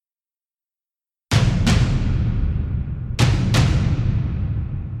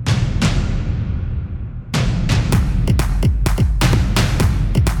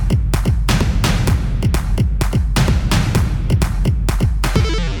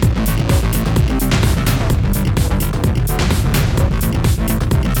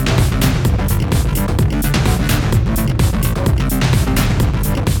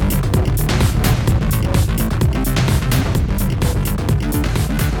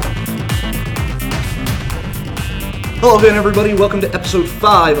Hello again, everybody. Welcome to episode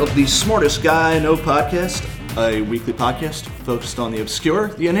 5 of the Smartest Guy I Know podcast, a weekly podcast focused on the obscure,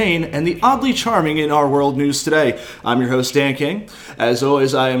 the inane, and the oddly charming in our world news today. I'm your host, Dan King. As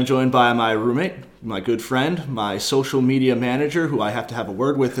always, I am joined by my roommate, my good friend, my social media manager, who I have to have a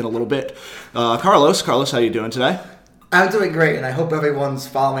word with in a little bit, Carlos. Carlos, how you doing today? I'm doing great, and I hope everyone's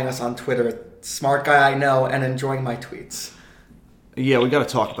following us on Twitter, Smart Guy I Know, and enjoying my tweets. Yeah, we got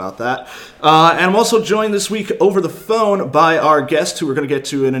to talk about that. And I'm also joined this week over the phone by our guest, who we're going to get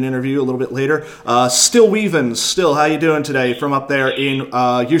to in an interview a little bit later, Still Weavens. Still, how you doing today from up there in,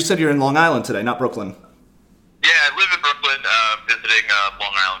 you said you're in Long Island today, not Brooklyn. Yeah, I live in Brooklyn, visiting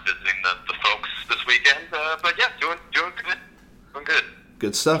Long Island, visiting the folks this weekend. But yeah, doing good. Doing good.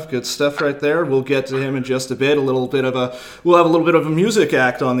 Good stuff right there. We'll get to him in just a bit. We'll have a little bit of a music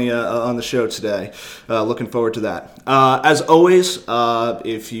act on the show today. Looking forward to that. As always,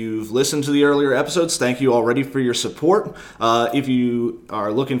 if you've listened to the earlier episodes, thank you already for your support. If you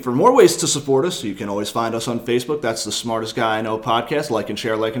are looking for more ways to support us, you can always find us on Facebook. That's the Smartest Guy I Know podcast. Like and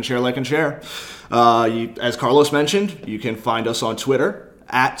share, like and share, like and share. As Carlos mentioned, you can find us on Twitter.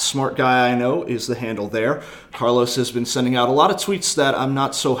 At Smart Guy I Know is the handle there. Carlos has been sending out a lot of tweets that I'm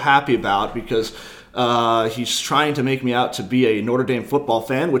not so happy about because he's trying to make me out to be a Notre Dame football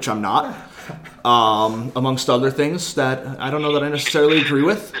fan, which I'm not, amongst other things that I don't know that I necessarily agree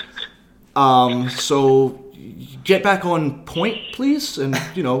with. So get back on point, please, and,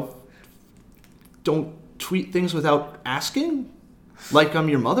 don't tweet things without asking, like I'm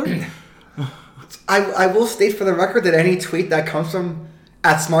your mother. I will state for the record that any tweet that comes from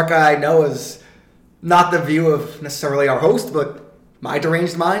at Smart Guy I Know is not the view of necessarily our host, but my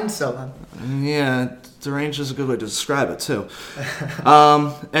deranged mind, so... Yeah, deranged is a good way to describe it, too.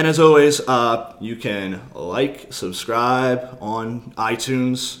 And as always, you can subscribe on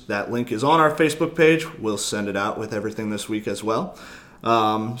iTunes. That link is on our Facebook page. We'll send it out with everything this week as well.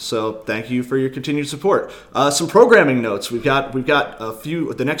 So thank you for your continued support. Some programming notes. We've got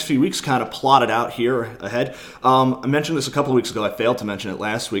the next few weeks kind of plotted out here ahead. I mentioned this a couple of weeks ago. I failed to mention it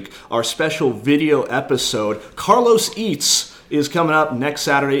last week. Our special video episode, Carlos Eats, is coming up next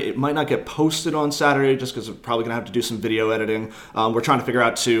Saturday. It might not get posted on Saturday just because we're probably going to have to do some video editing. We're trying to figure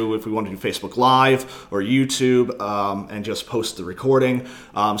out, too, if we want to do Facebook Live or YouTube and just post the recording.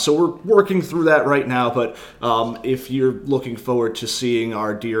 So we're working through that right now. But if you're looking forward to seeing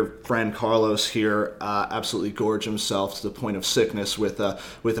our dear friend Carlos here absolutely gorge himself to the point of sickness with an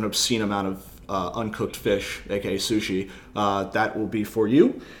obscene amount of uncooked fish, aka sushi, that will be for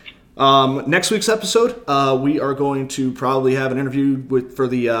you. Next week's episode, we are going to probably have an interview for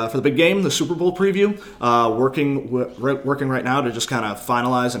the big game, the Super Bowl preview. Working right now to just kind of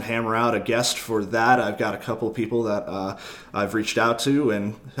finalize and hammer out a guest for that. I've got a couple of people that I've reached out to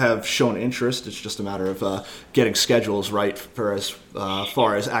and have shown interest. It's just a matter of getting schedules right for as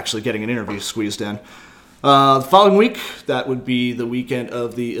far as actually getting an interview squeezed in. The following week, that would be the weekend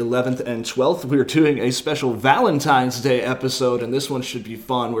of the 11th and 12th, we are doing a special Valentine's Day episode, and this one should be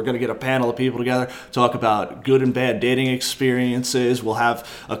fun. We're going to get a panel of people together, talk about good and bad dating experiences. We'll have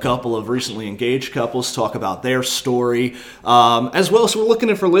a couple of recently engaged couples talk about their story, as well as we're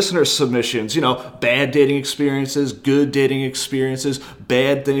looking for listener submissions, bad dating experiences, good dating experiences,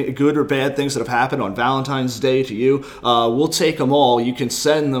 good or bad things that have happened on Valentine's Day to you. We'll take them all. You can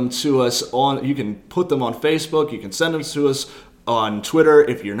send them to us you can put them on Facebook. You can send them to us on Twitter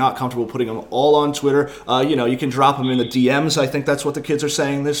if you're not comfortable putting them all on Twitter. You can drop them in the DMs. I think that's what the kids are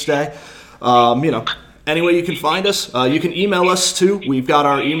saying this day. Any way you can find us. You can email us too. We've got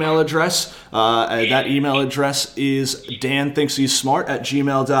our email address. That email address is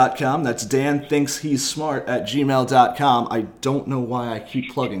danthinkshe'ssmart@gmail.com. That's danthinkshe'ssmart@gmail.com. I don't know why I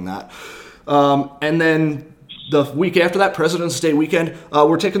keep plugging that. And then the week after that, President's Day weekend,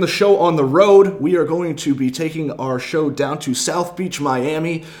 we're taking the show on the road. We are going to be taking our show down to South Beach,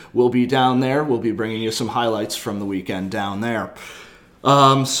 Miami. We'll be down there. We'll be bringing you some highlights from the weekend down there.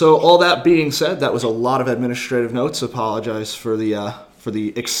 So all that being said, that was a lot of administrative notes. Apologize for the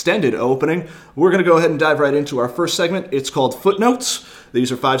extended opening. We're going to go ahead and dive right into our first segment. It's called Footnotes.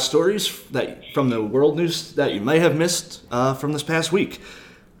 These are 5 stories from the world news that you may have missed from this past week.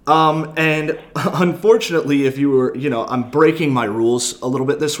 And unfortunately, if you were, I'm breaking my rules a little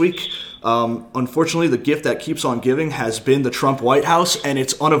bit this week. Unfortunately, the gift that keeps on giving has been the Trump White House, and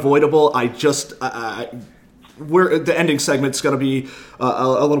it's unavoidable. The ending segment's going to be a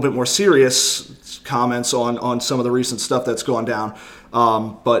little bit more serious comments on some of the recent stuff that's gone down.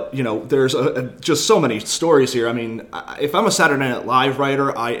 But there's just so many stories here. I mean, if I'm a Saturday Night Live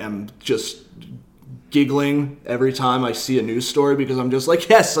writer, I am just giggling every time I see a news story because I'm just like,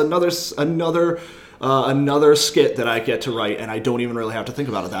 yes, another skit that I get to write, and I don't even really have to think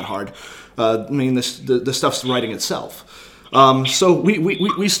about it that hard. I mean, the stuff's writing itself. So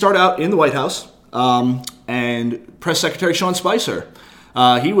we start out in the White House, and Press Secretary Sean Spicer.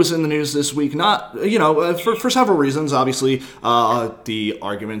 He was in the news this week, for several reasons. Obviously, the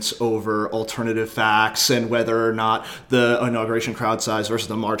arguments over alternative facts and whether or not the inauguration crowd size versus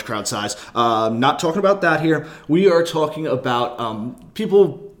the March crowd size. Not talking about that here. We are talking about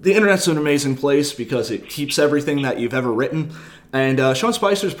people. The internet's an amazing place because it keeps everything that you've ever written. And Sean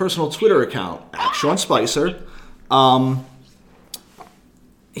Spicer's personal Twitter account, @SeanSpicer,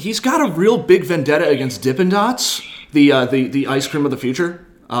 he's got a real big vendetta against Dippin' Dots, the ice cream of the future.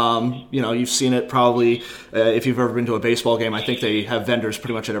 You've seen it probably if you've ever been to a baseball game. I think they have vendors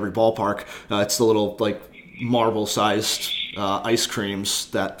pretty much at every ballpark. It's the little marble-sized ice creams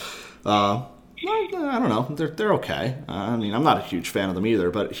that I don't know. They're okay. I mean, I'm not a huge fan of them either,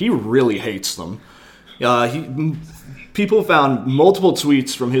 but he really hates them. People found multiple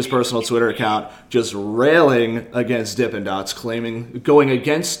tweets from his personal Twitter account just railing against Dippin' Dots, going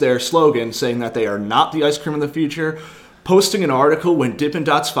against their slogan, saying that they are not the ice cream of the future, posting an article when Dippin'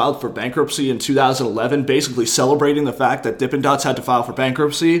 Dots filed for bankruptcy in 2011, basically celebrating the fact that Dippin' Dots had to file for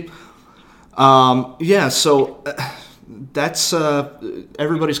bankruptcy. That's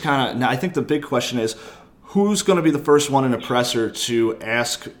everybody's kind of. Now, I think the big question is, who's going to be the first one in a presser to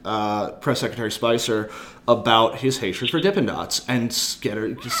ask Press Secretary Spicer about his hatred for Dippin' Dots and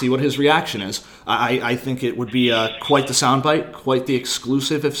see what his reaction is? I think it would be quite the soundbite, quite the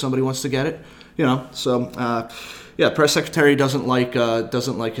exclusive if somebody wants to get it. Press Secretary doesn't like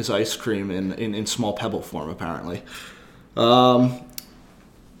his ice cream in small pebble form apparently.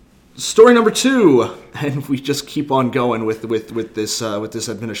 Story number 2, and we just keep on going with this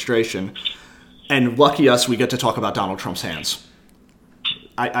administration. And lucky us, we get to talk about Donald Trump's hands.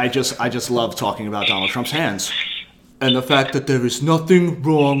 I just love talking about Donald Trump's hands, and the fact that there is nothing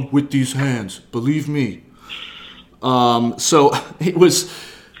wrong with these hands. Believe me. So it was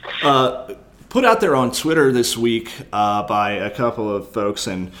put out there on Twitter this week by a couple of folks,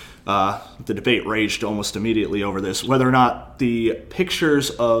 and the debate raged almost immediately over this, whether or not the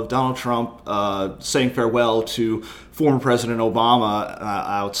pictures of Donald Trump saying farewell to former President Obama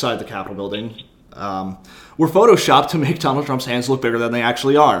outside the Capitol building were photoshopped to make Donald Trump's hands look bigger than they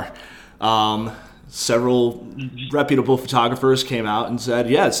actually are. Several reputable photographers came out and said,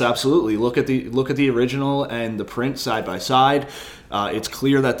 yes, absolutely. Look at the original and the print side by side. It's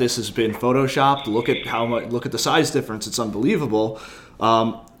clear that this has been photoshopped. Look at the size difference. It's unbelievable.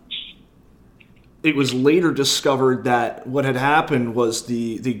 It was later discovered that what had happened was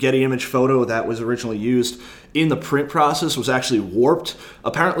the Getty image photo that was originally used in the print process was actually warped.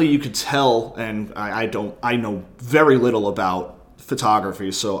 Apparently you could tell, and I know very little about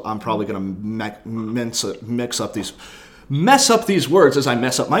photography, so I'm probably going to mess up these words as I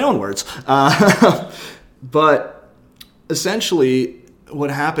mess up my own words. But essentially what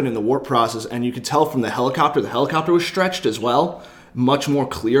happened in the warp process, and you could tell from the helicopter was stretched as well, much more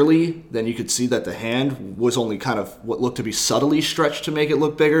clearly than you could see that the hand was only kind of what looked to be subtly stretched to make it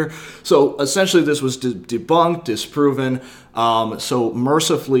look bigger. So essentially this was debunked, disproven. So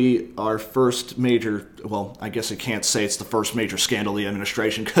mercifully our first major, well, I guess I can't say it's the first major scandal of the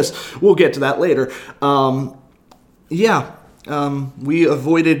administration because we'll get to that later.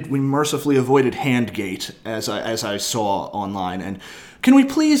 We mercifully avoided Handgate as I saw online. And can we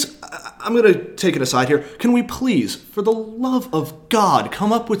please, I'm going to take it aside here, can we please, for the love of God,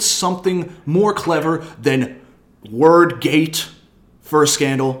 come up with something more clever than Wordgate for a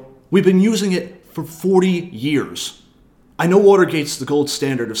scandal? We've been using it for 40 years. I know Watergate's the gold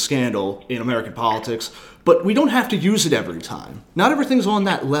standard of scandal in American politics, but we don't have to use it every time. Not everything's on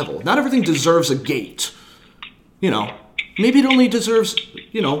that level. Not everything deserves a gate. Maybe it only deserves,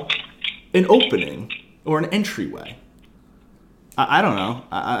 an opening or an entryway. I don't know.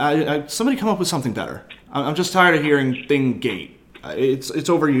 I somebody come up with something better. I'm just tired of hearing thing gate. It's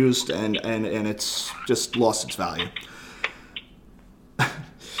overused and it's just lost its value.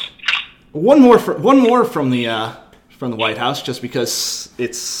 One more from the White House, just because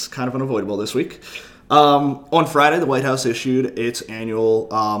it's kind of unavoidable this week. On Friday, the White House issued its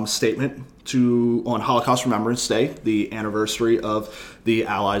annual statement on Holocaust Remembrance Day, the anniversary of the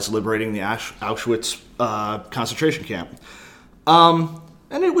Allies liberating the Auschwitz concentration camp.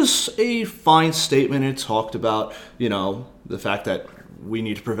 And it was a fine statement. It talked about, the fact that we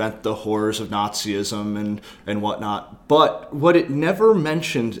need to prevent the horrors of Nazism and whatnot. But what it never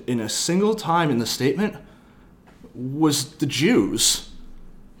mentioned in a single time in the statement was the Jews.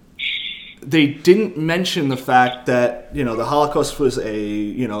 they didn't mention the fact that, the Holocaust was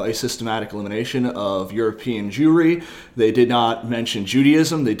a systematic elimination of European Jewry. They did not mention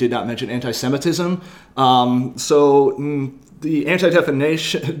Judaism. They did not mention anti-Semitism. The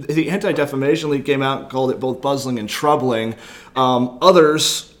Anti-Defamation League came out and called it both puzzling and troubling.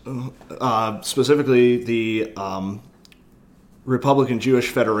 Others, specifically the Republican Jewish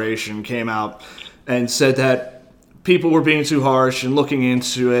Federation, came out and said that people were being too harsh and looking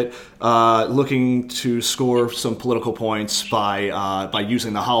into it, looking to score some political points by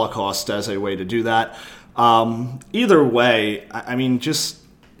using the Holocaust as a way to do that. Either way,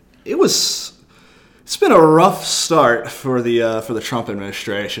 it's been a rough start for the Trump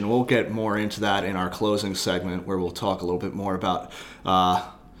administration. We'll get more into that in our closing segment, where we'll talk a little bit more about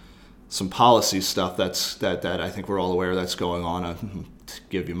some policy stuff that I think we're all aware that's going on. I'll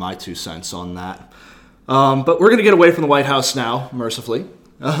give you my 2 cents on that. But we're going to get away from the White House now, mercifully,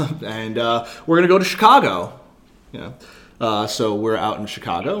 and we're going to go to Chicago. So we're out in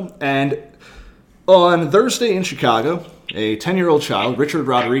Chicago, and on Thursday in Chicago, a 10-year-old child, Richard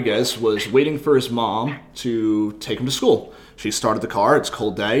Rodriguez, was waiting for his mom to take him to school. She started the car. It's a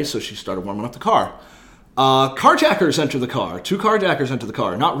cold day, so she started warming up the car. Carjackers enter the car. 2 carjackers enter the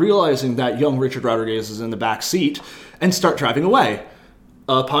car, not realizing that young Richard Rodriguez is in the back seat, and start driving away.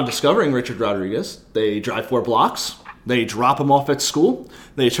 Upon discovering Richard Rodriguez, they drive 4 blocks, they drop him off at school,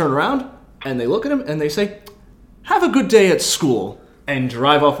 they turn around, and they look at him, and they say, "Have a good day at school," and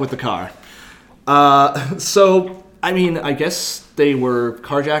drive off with the car. I guess they were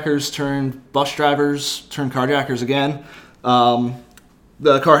carjackers turned bus drivers turned carjackers again.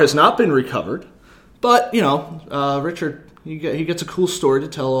 The car has not been recovered, but, Richard, he gets a cool story to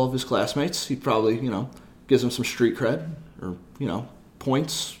tell all of his classmates. He probably, gives them some street cred, or,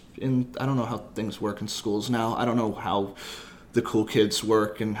 points in, I don't know how things work in schools now. I don't know how the cool kids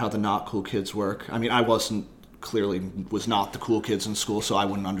work and how the not cool kids work. I was not the cool kids in school, so I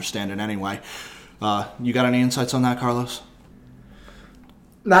wouldn't understand it anyway. You got any insights on that, Carlos?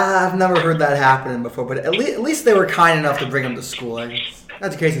 Nah, I've never heard that happening before, but at least they were kind enough to bring him to school.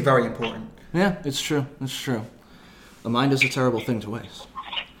 Education is very important. Yeah, it's true. It's true. A mind is a terrible thing to waste.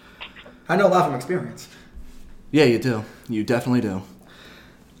 I know a lot from experience. Yeah, you do. You definitely do.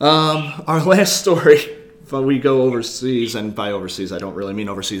 Our last story, when we go overseas, and by overseas I don't really mean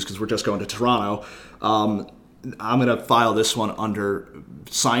overseas because we're just going to Toronto. I'm going to file this one under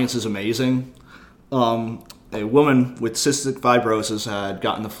Science is Amazing. A woman with cystic fibrosis had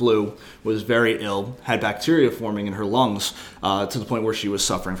gotten the flu, was very ill, had bacteria forming in her lungs to the point where she was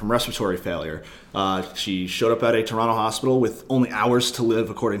suffering from respiratory failure. She showed up at a Toronto hospital with only hours to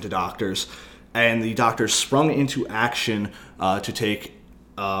live, according to doctors, and the doctors sprung into action to take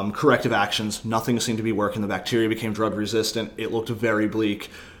corrective actions. Nothing seemed to be working. The bacteria became drug resistant. It looked very bleak.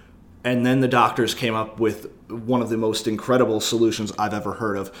 And then the doctors came up with one of the most incredible solutions I've ever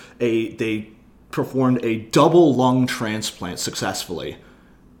heard of. They performed a double lung transplant successfully.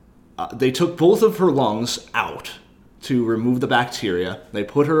 They took both of her lungs out to remove the bacteria. They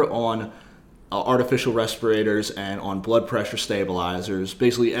put her on artificial respirators and on blood pressure stabilizers,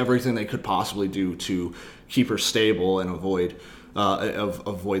 basically everything they could possibly do to keep her stable and avoid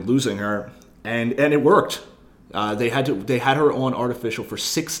losing her. And it worked. They had her on artificial for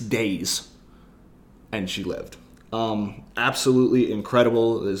 6 days, and she lived. Absolutely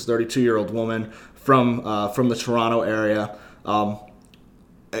incredible. This 32-year-old woman from the Toronto area.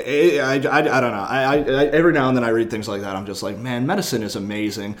 I don't know. I every now and then I read things like that. I'm just like, man, medicine is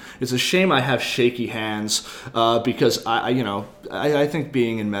amazing. It's a shame I have shaky hands because I think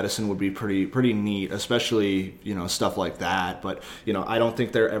being in medicine would be pretty neat, especially stuff like that. But I don't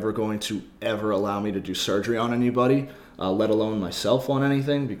think they're ever going to ever allow me to do surgery on anybody, let alone myself on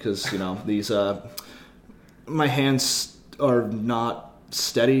anything, because these my hands are not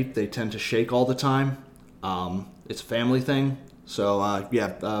steady. They tend to shake all the time. It's a family thing. So,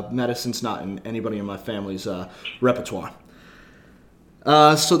 medicine's not in anybody in my family's repertoire.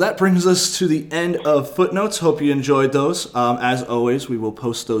 So that brings us to the end of Footnotes. Hope you enjoyed those. As always, we will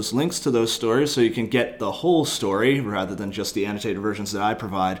post those links to those stories so you can get the whole story rather than just the annotated versions that I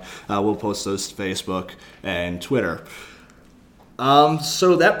provide. We'll post those to Facebook and Twitter.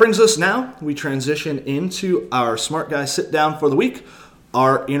 So that brings us now. We transition into our Smart Guy Sit Down for the week.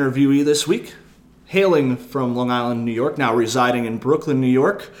 Our interviewee this week, hailing from Long Island, New York, now residing in Brooklyn, New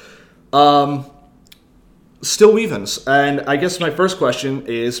York, Still Weavens. And I guess my first question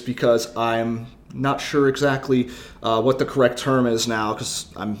is, because I'm not sure exactly what the correct term is now, because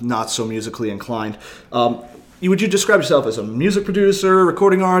I'm not so musically inclined. Would you describe yourself as a music producer,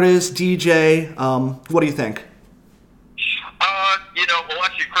 recording artist, DJ? What do you think? Well,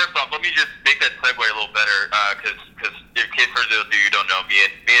 actually, first off, let me just make that segue a little better, because in case for those of you who don't know, me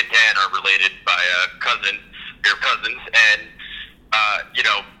and Dan are related by cousins, we're cousins, and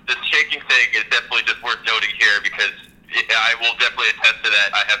this shaking thing is definitely just worth noting here because I will definitely attest to that.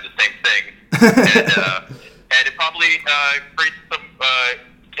 I have the same thing, and it probably creates some.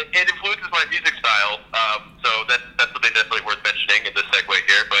 It influences my music style, so that's something definitely worth mentioning in this segue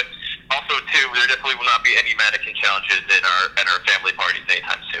here. But also, too, there definitely will not be any mannequin challenges at our family parties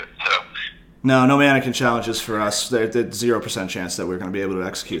anytime soon. So. No mannequin challenges for us. There's 0% chance that we're going to be able to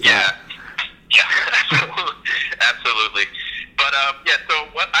execute that. Yeah, absolutely. But so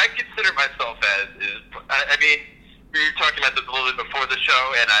what I consider myself as is, I mean, we were talking about this a little bit before the show,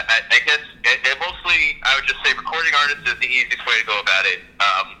 and I guess and mostly I would just say recording artist is the easiest way to go about it.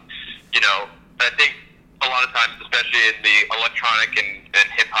 I think a lot of times, especially in the electronic and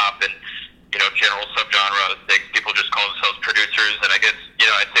hip hop and general subgenre things, people just call themselves producers, and I guess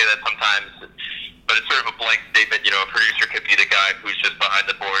I say that sometimes, but it's sort of a blank statement. A producer could be the guy who's just behind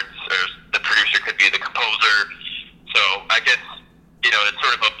the boards, or the producer could be the composer. So I guess it's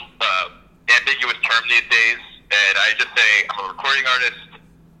sort of a ambiguous term these days, and I just say I'm a recording artist,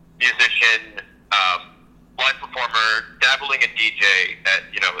 musician, live performer, dabbling in DJ as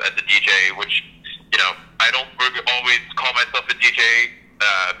a DJ, which I don't really always call myself a DJ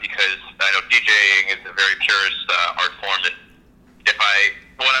because I know DJing is a very purist art form, and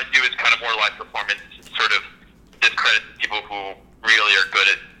what I do is kind of more live performance, sort of discredits people who really are good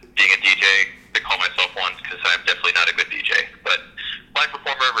at being a DJ. I call myself one because I'm definitely not a good DJ, but live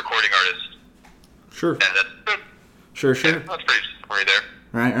performer, recording artist. Sure. Yeah, that's good. Sure. Yeah, that's pretty summary there.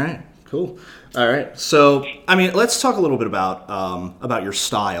 Right. Cool. All right. So, I mean, let's talk a little bit about your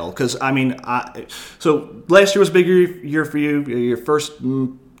style, because I mean, so last year was a big year for you. Your first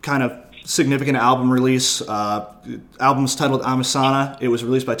kind of significant album release. Album's titled Amisana. It was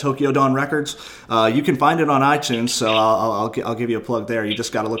released by Tokyo Dawn Records. You can find it on iTunes, so I'll give you a plug there. You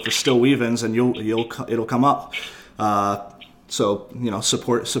just got to look for Still Weavens, and it'll come up. So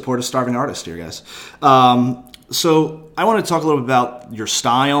support a starving artist here, guys. So I want to talk a little bit about your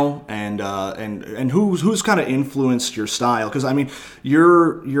style and who's kind of influenced your style, because I mean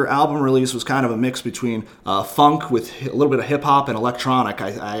your album release was kind of a mix between funk with a little bit of hip hop and electronic.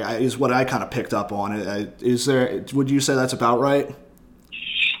 Is what I kind of picked up on. Would you say that's about right?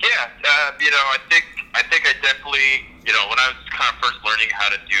 Yeah, I think I definitely when I was kind of first learning how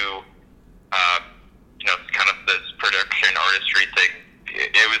to do kind of this production artistry thing.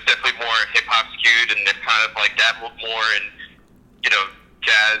 It was definitely more hip hop skewed, and it kind of like dabbled more in,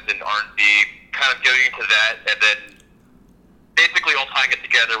 jazz and R&B, kind of getting into that, and then basically all tying it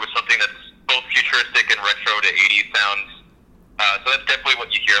together with something that's both futuristic and retro to 80s sounds. So that's definitely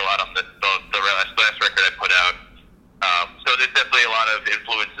what you hear a lot on the last record I put out. So there's definitely a lot of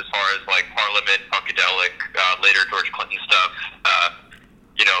influence as far as like Parliament, Funkadelic, later George Clinton stuff.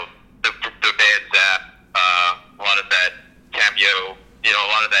 The band Zap, a lot of that Cameo. A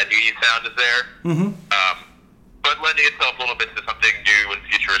lot of that 80s sound is there, but lending itself a little bit to something new and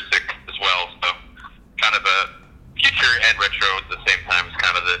futuristic as well. So kind of a future and retro at the same time is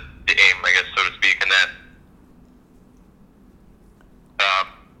kind of the aim, I guess, so to speak, in that.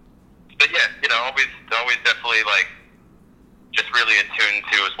 But yeah, always definitely like just really in tune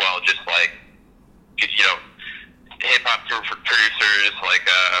to as well, just like hip hop producers like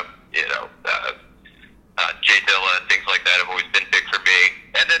Jay Dilla and things like that have always been big for me.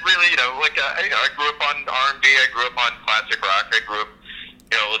 And then really, I grew up on R&B, I grew up on classic rock, I grew up,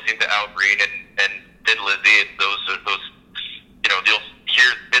 listening to Al Green and Thin Lizzy, and those, you'll hear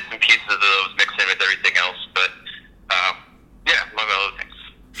bits and pieces of those mixed in with everything else, but, yeah, among other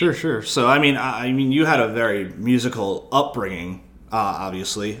things. Sure. So, I mean, you had a very musical upbringing,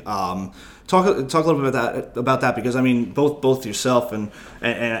 obviously. Talk a little bit about that because I mean both yourself and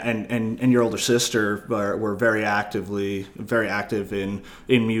your older sister were very active in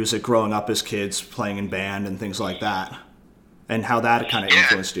music growing up as kids, playing in band and things like that, and how that kind of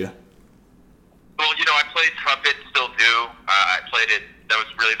influenced you. Well, I played trumpet, still do. I played it. That was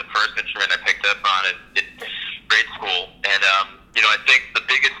really the first instrument I picked up on in grade school, and I think the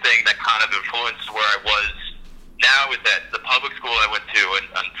biggest thing that kind of influenced where I was now is that the public school I went to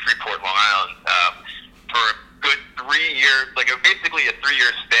on Freeport, Long Island, for a good 3 years, like basically a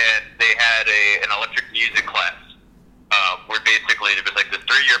 3-year span, they had an electric music class, where basically it was like this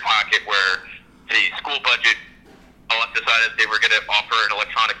 3-year pocket where the school budget decided they were going to offer an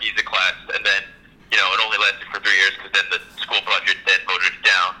electronic music class, and then, it only lasted for 3 years because then the school budget then voted it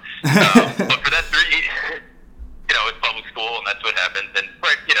down. But for that 3 years, it's public school, and that's what happens, and,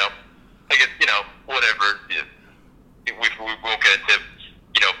 right, I guess, whatever, we won't get into,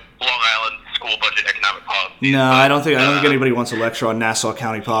 No, I don't think anybody wants to lecture on Nassau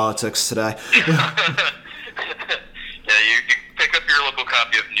County politics today. Yeah, you pick up your local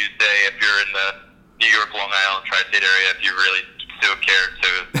copy of Newsday if you're in the New York, Long Island, tri-state area. If you really still care to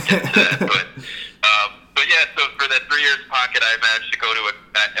get to that, but yeah. So for that 3 years pocket, I managed to go to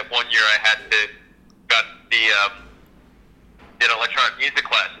at 1 year. I got the electronic music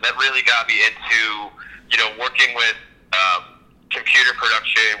class, and that really got me into working with computer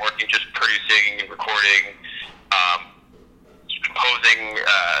production, working just producing and recording, composing,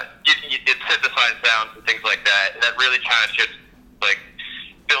 synthesized sounds and things like that. And that really kind of just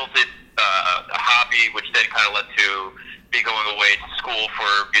built it a hobby, which then kind of led to me going away to school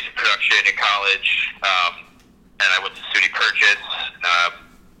for music production in college. And I went to SUNY Purchase,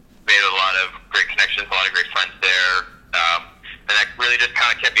 made a lot of great connections, a lot of great friends there. And that really just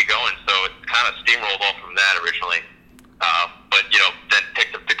kind of kept me going. So it kind of steamrolled all from that originally. But then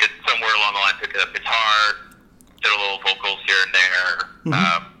picked up somewhere along the line, picked up guitar, did a little vocals here and there.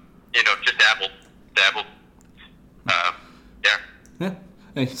 Just dabbled. Yeah.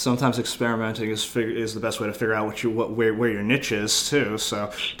 Hey, sometimes experimenting is the best way to figure out where your niche is too.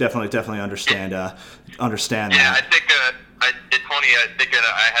 So definitely understand that. Yeah, I think it's funny. I think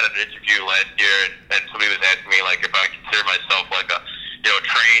I had an interview last year, and somebody was asking me if I consider myself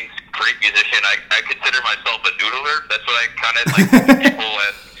trained great musician. I consider myself a noodler. That's what I kind of people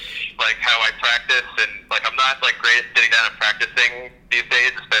as how I practice, and I'm not great at sitting down and practicing these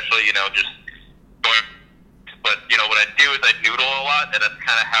days, especially just going. But what I do is I noodle a lot, and that's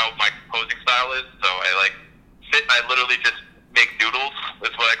kind of how my composing style is. So I sit and I literally just make doodles.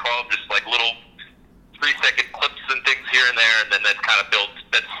 That's what I call them, just little 3-second clips and things here and there, and then that's kind of built.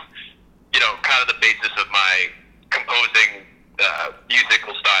 That's kind of the basis of my composing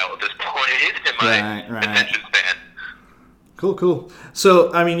musical style at this point in my attention span. Cool.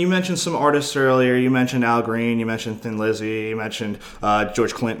 So, you mentioned some artists earlier. You mentioned Al Green. You mentioned Thin Lizzy. You mentioned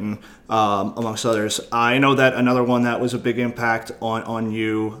George Clinton, amongst others. I know that another one that was a big impact on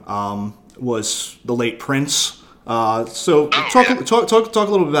you was the late Prince. So, talk a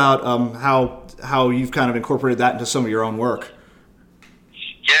little bit about how you've kind of incorporated that into some of your own work.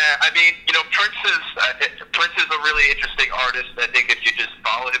 Yeah, Prince is a really interesting artist. I think if you just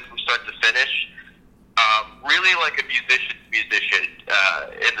follow him from start to finish, really like a musician's musician,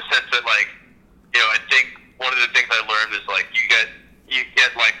 in the sense that I think one of the things I learned is you get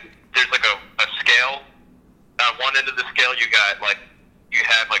there's a scale. On one end of the scale, you have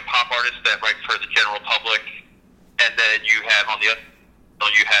pop artists that write for the general public, and then you have on the other,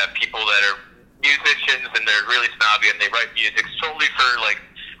 you have people that are musicians and they're really snobby and they write music solely for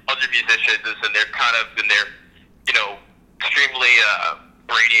other musicians, and they're kind of in their extremely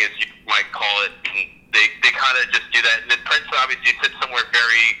brainy, as you might call it, and they kind of just do that. And then Prince obviously sits somewhere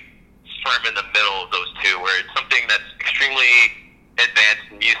very firm in the middle of those two, where it's something that's extremely advanced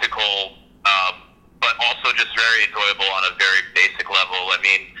and musical, but also just very enjoyable on a very basic level.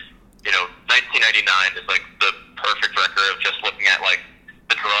 1999 is the perfect record of just looking at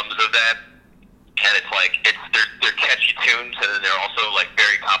the drums of that, and they're catchy tunes, and then they're also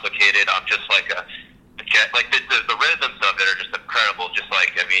very complicated on just the rhythms of it are just incredible. Just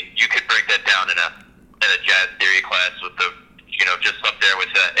you could break that down in a jazz theory class with just up there with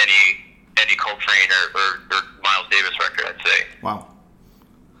any Coltrane or Miles Davis record, I'd say. Wow,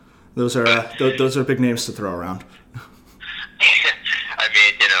 those are big names to throw around.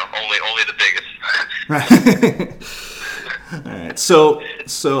 Only the biggest. Right. All right.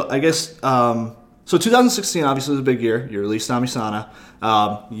 So I guess so 2016 obviously was a big year. You released Amisana.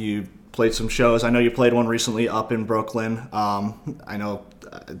 You played some shows. I know you played one recently up in Brooklyn. I know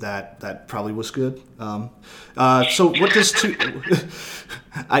that probably was good. So what does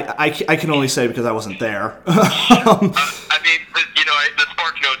I can only say because I wasn't there. The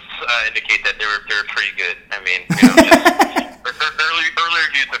Spark Notes indicate that they were pretty good. Earlier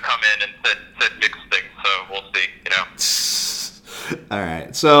reviews have come in and said mixed things, so we'll see. All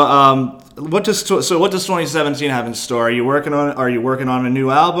right. So what does 2017 have in store? Are you working on a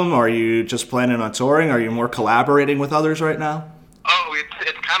new album? Are you just planning on touring? Are you more collaborating with others right now? Oh,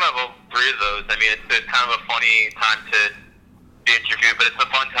 it's kind of three of those. It's kind of a funny time to be interviewed, but it's a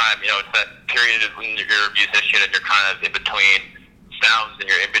fun time. It's that period when you're a musician and you're kind of in between sounds and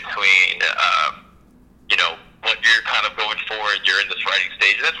you're in between, what you're kind of going for, and you're in this writing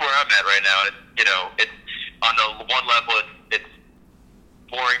stage. And that's where I'm at right now. It's on the one level, it's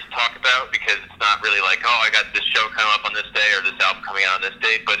boring to talk about because it's not really I got this show coming up on this day or this album coming out on this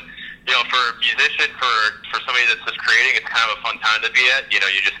day. But for a musician, for somebody that's just creating, it's kind of a fun time to be at. You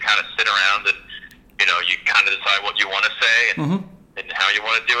just kind of sit around and you kind of decide what you want to say and how you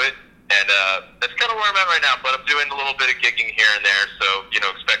want to do it. And that's kind of where I'm at right now. But I'm doing a little bit of gigging here and there, so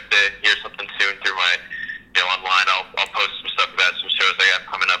expect to hear something soon through my online. I'll post some stuff about some shows I got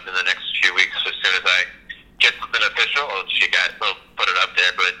coming up in the next few weeks. As soon as I get something official, I'll put it up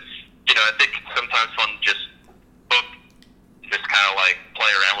there. But I think it's sometimes fun to just book, just kind of like play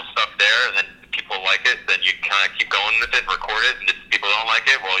around with stuff there, and then if people like it, then you kind of keep going with it, record it, and if people don't like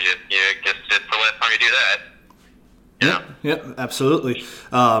it, well, you guess it's the last time you do that. Yep, absolutely.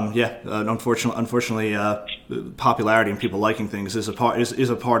 Unfortunately, popularity and people liking things is a part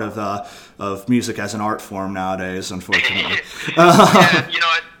of music as an art form nowadays. Unfortunately,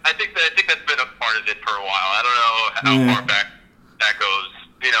 I think that's been a part of it for a while. I don't know how far back that goes.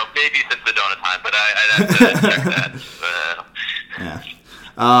 Maybe since the dawn of time, but I'd have to check that.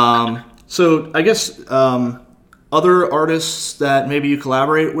 Yeah. So I guess other artists that maybe you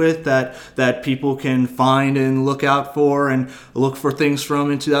collaborate with that people can find and look out for and look for things from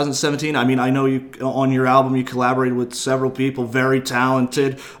in 2017. I mean, I know you on your album you collaborated with several people, very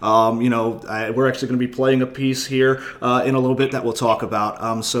talented. We're actually going to be playing a piece here in a little bit that we'll talk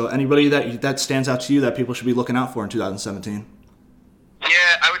about. So anybody that stands out to you that people should be looking out for in 2017?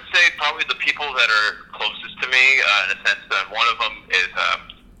 Yeah, I would say probably the people that are closest to me in a sense. One of them is,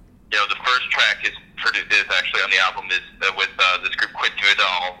 the first track is actually on the album is with this group Quit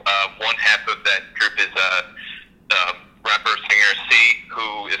Vidal. One half of that group is rapper singer C,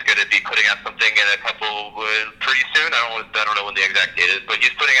 who is going to be putting out something in a couple pretty soon. I don't know when the exact date is, but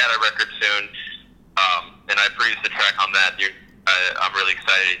he's putting out a record soon. And I produced the track on that. I'm really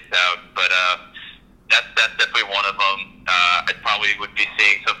excited about, but that's definitely one of them. I probably would be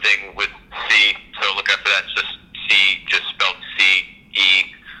seeing something with C, so look out for that. It's just C, just spelled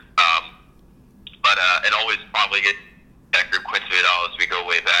C-E. And always probably get that group Quit Vidal as we go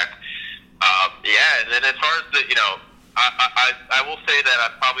way back. And then as far as I will say that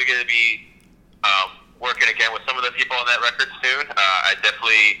I'm probably going to be working again with some of the people on that record soon. I did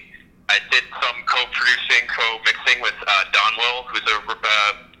some co-producing, co-mixing with Don Will, who's a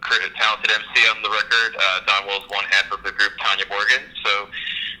talented MC on the record. Don Will's one half of the group Tanya Morgan. So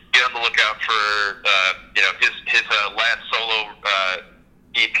be on the lookout for his last solo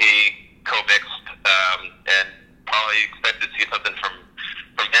EP co-mixed, and probably expect to see something from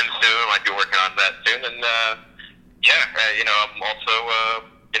him soon. I might be working on that soon. And I'm also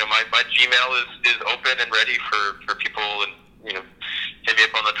my Gmail is open and ready for people, and hit me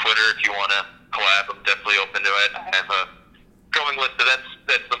up on the Twitter if you want to collab. I'm definitely open to it. I have a growing list, so that's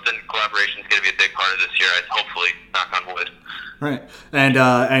something. Collaboration is going to be a big part of this year. Hopefully, knock on wood. Right,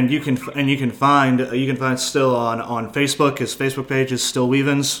 and you can find Still on Facebook. His Facebook page is Still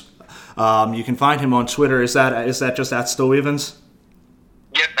Weavens. You can find him on Twitter. Is that just at Still Weavens?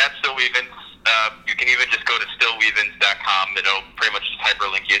 Yep, at Still Weavens. You can even just go to stillweavens.com. It'll pretty much just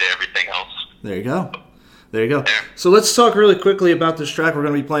hyperlink you to everything else. There you go. Yeah. So let's talk really quickly about this track. We're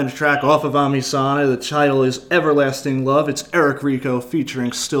going to be playing a track off of Amisana. The title is Everlasting Love. It's Eric Rico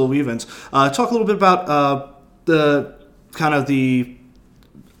featuring Still Weavens. Talk a little bit about the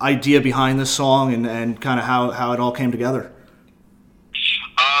idea behind this song and kind of how it all came together.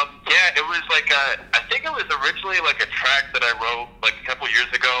 It was I think it was originally a track that I wrote a couple years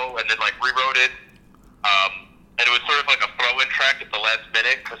ago, and then rewrote it. And it was sort of a throw-in track at the last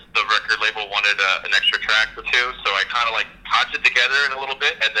minute because the record label wanted an extra track or two. So I kind of hodged it together in a little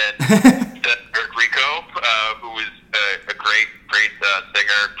bit, and then Eric Rico, who is a great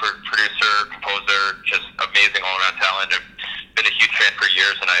singer, producer, composer, just amazing all-around talent. I've been a huge fan for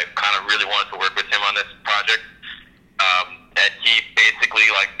years, and I kind of really wanted to work with him on this project. And he basically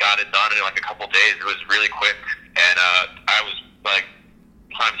got it done in a couple days. It was really quick, and I was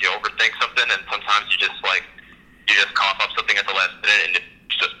sometimes you overthink something, and sometimes you just cough up something at the last minute, and it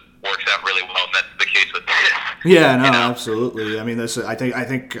just works out really well. And that's the case with this. Yeah, no, absolutely. I mean, I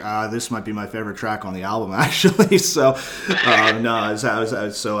think this might be my favorite track on the album, actually. So, I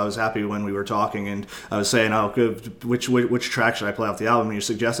was happy when we were talking, and I was saying, oh, good, which track should I play off the album? And you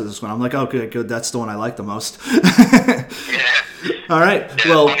suggested this one. I'm like, oh, good, that's the one I like the most. Yeah. All right. Yeah,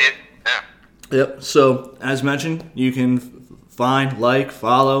 well. Yeah. Yep. So, as mentioned, you can find,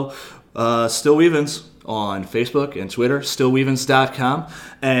 follow Still Weavens on Facebook and Twitter, stillweavens.com.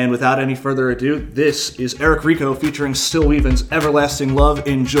 And without any further ado, this is Eric Rico featuring Still Weavens, Everlasting Love.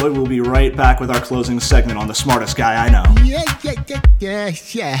 Enjoy. We'll be right back with our closing segment on The Smartest Guy I Know. Yeah.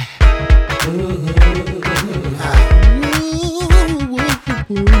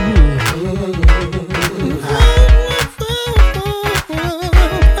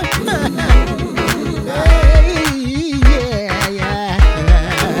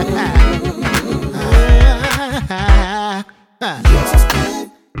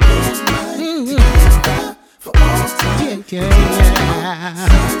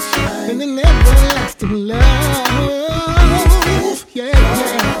 in an everlasting love. Yeah,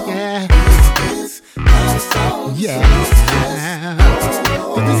 yeah, yeah. Yeah.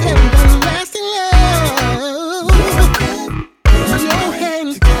 But this everlasting love, your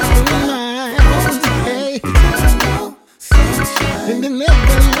hands in mine. Hey. In an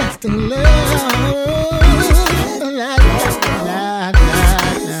everlasting love. La, la, la,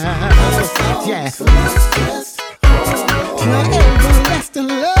 la. Yeah. Your everlasting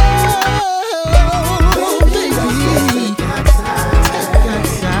love, baby. Take your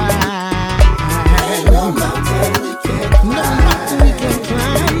time. No mountain we can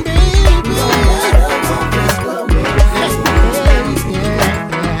climb, baby.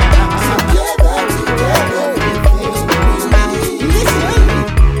 Listen,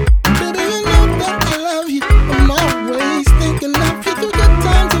 baby, you know that I love you. I'm always thinking of you through good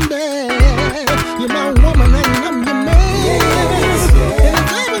times and bad. You're my woman and I'm your man. And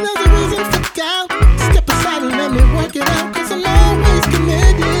if ever there's a reason for doubt, step aside and let me work it out, 'cause I'm always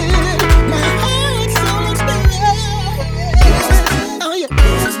committed. My heart's all experienced. Oh yeah.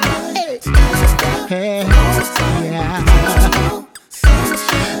 Hey. Hey. Yeah.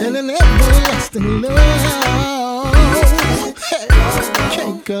 And an everlasting love. Hey.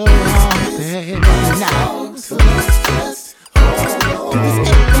 Can't go wrong, baby. Now. This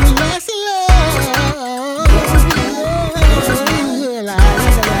everlasting love. La,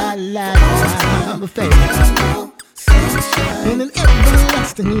 la, la, la, baby. And an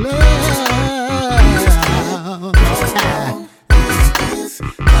everlasting love.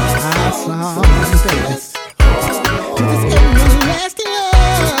 Our song, baby. To this everlasting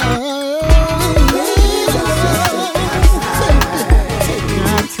love. Take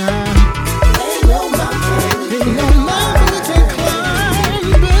our time. Ain't no mountain we can climb,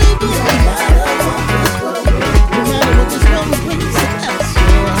 baby. No matter what this world brings to us,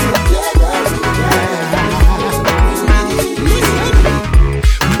 listen,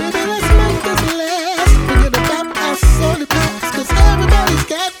 baby, let's make this last. Forget about our sorry past, 'cause everybody's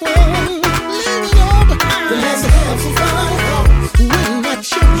got one. Leave it all behind. Let's have some fun. We're not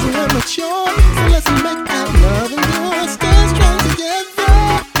children, we're mature. So let's make our love endure. Stand strong together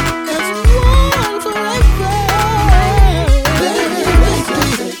as one forever. Baby, take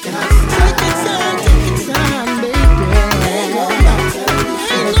your time, baby. Ain't no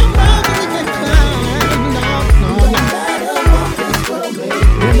mountain we can climb. No, no, no.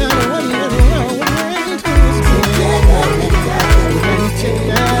 No matter what the world brings to us, take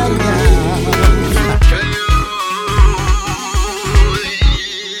that love.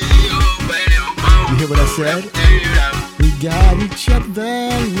 You hear what I said? We got each other,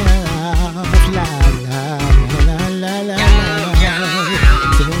 love. La, la, la, la, la, la.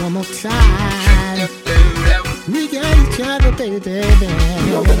 Say it one more time. We got each other, baby, baby.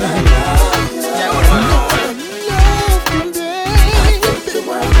 Love you, baby.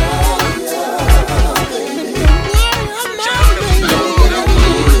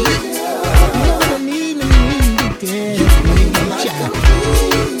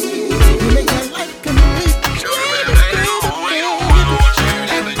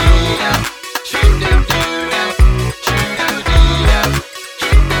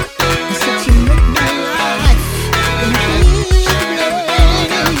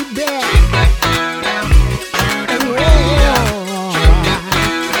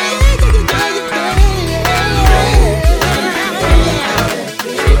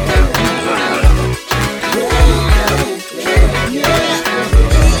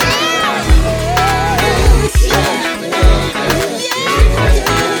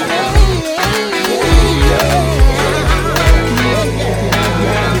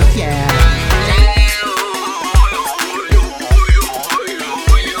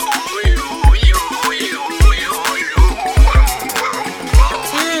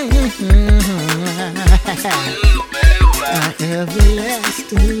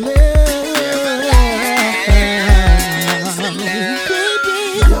 Everlasting love,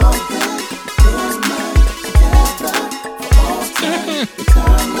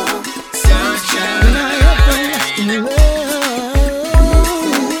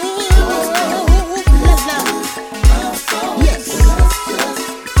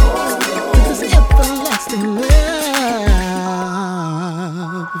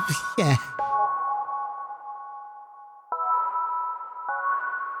 yeah.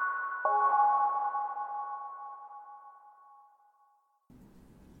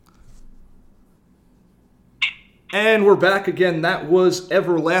 And we're back again. That was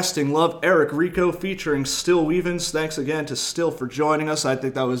Everlasting Love, Eric Rico featuring Still Weavens. Thanks again to Still for joining us. I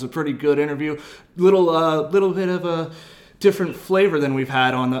think that was a pretty good interview. Little bit of a different flavor than we've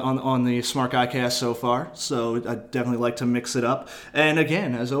had on the Smart Guy Cast so far. So I'd definitely like to mix it up. And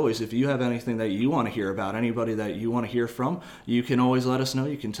again, as always, if you have anything that you want to hear about, anybody that you want to hear from, you can always let us know.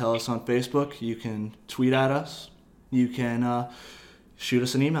 You can tell us on Facebook. You can tweet at us. You can shoot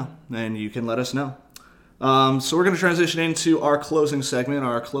us an email, and you can let us know. So we're going to transition into our closing segment,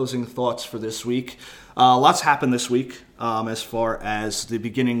 our closing thoughts for this week. Lots happened this week as far as the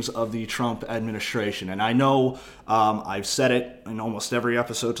beginnings of the Trump administration. And I know I've said it in almost every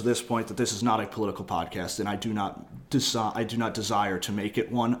episode to this point that this is not a political podcast, and I do not desire to make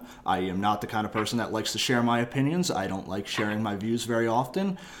it one. I am not the kind of person that likes to share my opinions. I don't like sharing my views very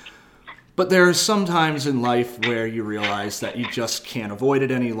often. But there are some times in life where you realize that you just can't avoid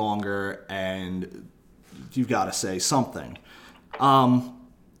it any longer, and you've got to say something.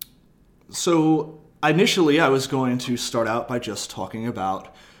 So initially I was going to start out by just talking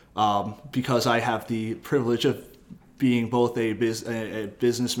about, because I have the privilege of being both a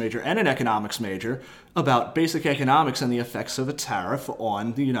business major and an economics major, about basic economics and the effects of a tariff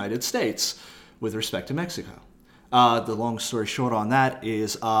on the United States with respect to Mexico. The long story short on that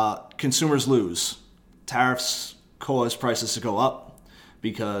is consumers lose. Tariffs cause prices to go up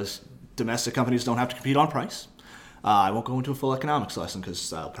because domestic companies don't have to compete on price. I won't go into a full economics lesson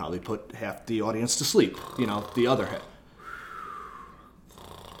because I'll probably put half the audience to sleep. The other half.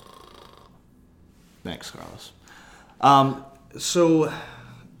 Thanks, Carlos. So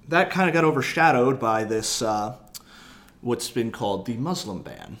that kind of got overshadowed by this, what's been called the Muslim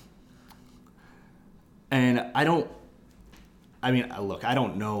ban. And I don't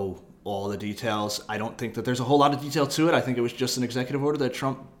know all the details. I don't think that there's a whole lot of detail to it. I think it was just an executive order that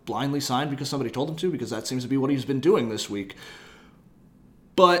Trump blindly signed because somebody told him to, because that seems to be what he's been doing this week.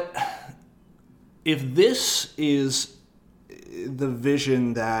 But if this is the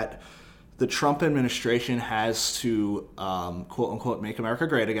vision that the Trump administration has to, quote-unquote, make America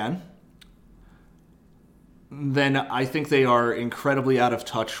great again, then I think they are incredibly out of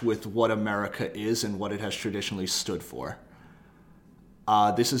touch with what America is and what it has traditionally stood for.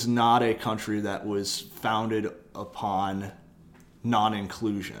 This is not a country that was founded upon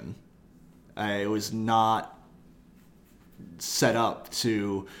non-inclusion. It was not set up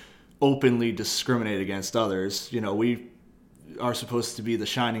to openly discriminate against others. We are supposed to be the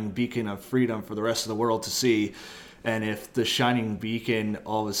shining beacon of freedom for the rest of the world to see. And if the shining beacon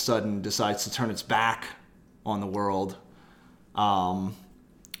all of a sudden decides to turn its back on the world,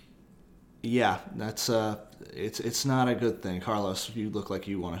 that's it's not a good thing. Carlos, you look like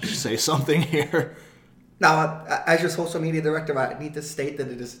you want to say something here. Now, as your social media director, I need to state that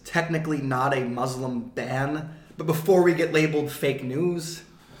it is technically not a Muslim ban. But before we get labeled fake news,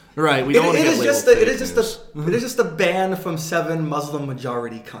 right? We don't want to get labeled fake news. It is just a ban from 7 Muslim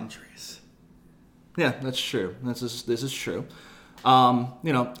majority countries. Yeah, that's true. This is true.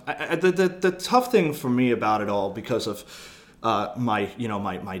 The tough thing for me about it all, because of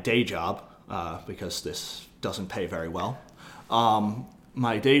my day job, because this doesn't pay very well.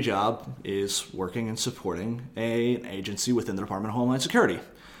 My day job is working and supporting an agency within the Department of Homeland Security.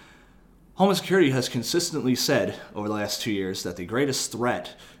 Homeland Security has consistently said over the last 2 years that the greatest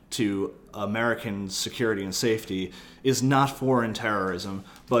threat to American security and safety is not foreign terrorism,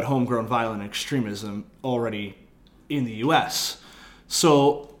 but homegrown violent extremism already in the U.S.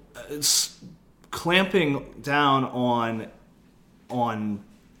 So it's clamping down on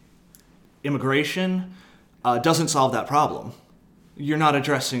immigration doesn't solve that problem. You're not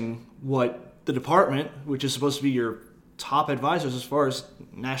addressing what the department, which is supposed to be your top advisors as far as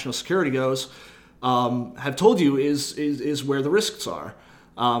national security goes, have told you is where the risks are.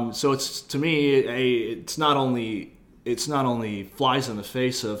 So it's, to me, it's not only flies in the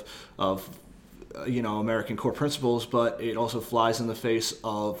face of American core principles, but it also flies in the face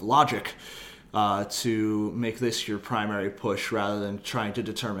of logic to make this your primary push rather than trying to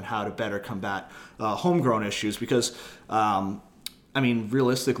determine how to better combat homegrown issues. Because,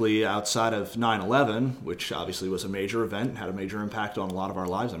 realistically, outside of 9/11, which obviously was a major event and had a major impact on a lot of our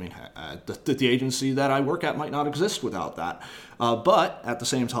lives, the agency that I work at might not exist without that. But at the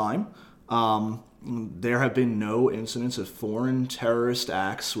same time, there have been no incidents of foreign terrorist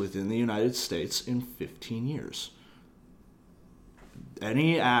acts within the United States in 15 years.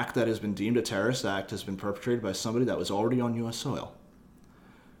 Any act that has been deemed a terrorist act has been perpetrated by somebody that was already on U.S. soil.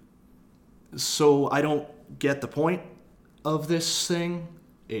 So I don't get the point of this thing.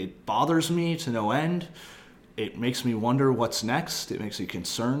 It bothers me to no end. It makes me wonder what's next. It makes me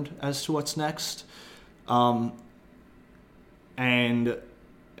concerned as to what's next. I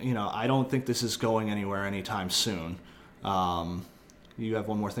don't think this is going anywhere anytime soon. You have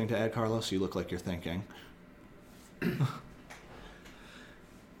one more thing to add, Carlos? You look like you're thinking.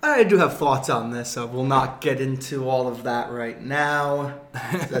 I do have thoughts on this, so we'll not get into all of that right now.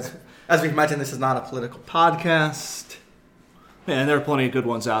 As we've mentioned, this is not a political podcast. Yeah, and there are plenty of good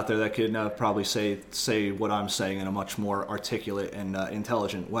ones out there that could probably say what I'm saying in a much more articulate and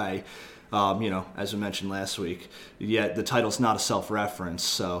intelligent way. As we mentioned last week, yet the title's not a self-reference,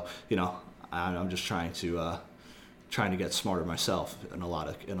 so I'm just trying to get smarter myself in a lot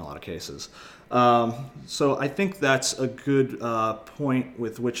of cases. So I think that's a good point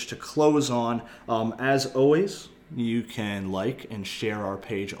with which to close on. As always, you can like and share our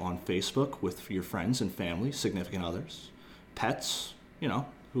page on Facebook with your friends and family, significant others, pets,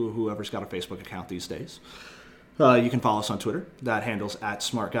 whoever's got a Facebook account these days. You can follow us on Twitter. That handle's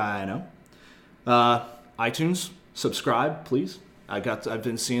 @SmartGuyIknow. iTunes, subscribe, please. I've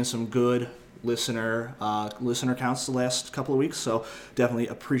been seeing some good listener counts the last couple of weeks, so definitely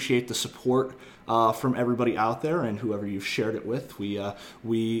appreciate the support from everybody out there, and whoever you've shared it with.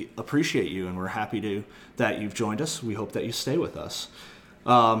 We appreciate you, and we're happy that you've joined us. We hope that you stay with us.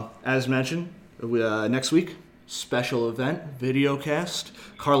 As mentioned, next week, special event, video cast,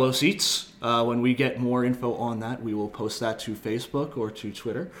 Carlos Eats. When we get more info on that, we will post that to Facebook or to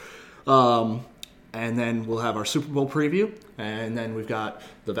Twitter. And then we'll have our Super Bowl preview. And then we've got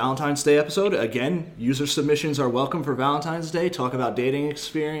the Valentine's Day episode. Again, user submissions are welcome for Valentine's Day. Talk about dating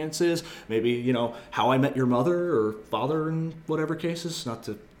experiences. Maybe, how I met your mother or father in whatever cases. Not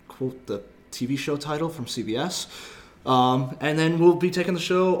to quote the TV show title from CBS. And then we'll be taking the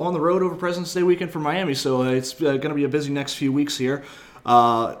show on the road over President's Day weekend for Miami. So it's going to be a busy next few weeks here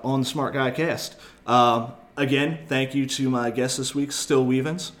on the Smart Guy Cast. Again, thank you to my guest this week, Still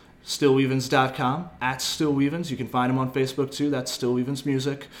Weavens. StillWeavens.com, @StillWeavens. You can find him on Facebook too. That's Still Weavens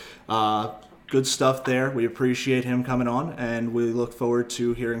Music. Good stuff there. We appreciate him coming on, and we look forward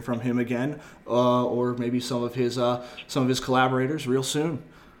to hearing from him again, or maybe some of his collaborators real soon.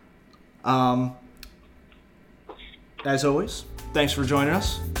 As always, thanks for joining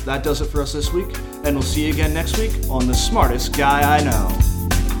us. That does it for us this week, and we'll see you again next week on The Smartest Guy I Know.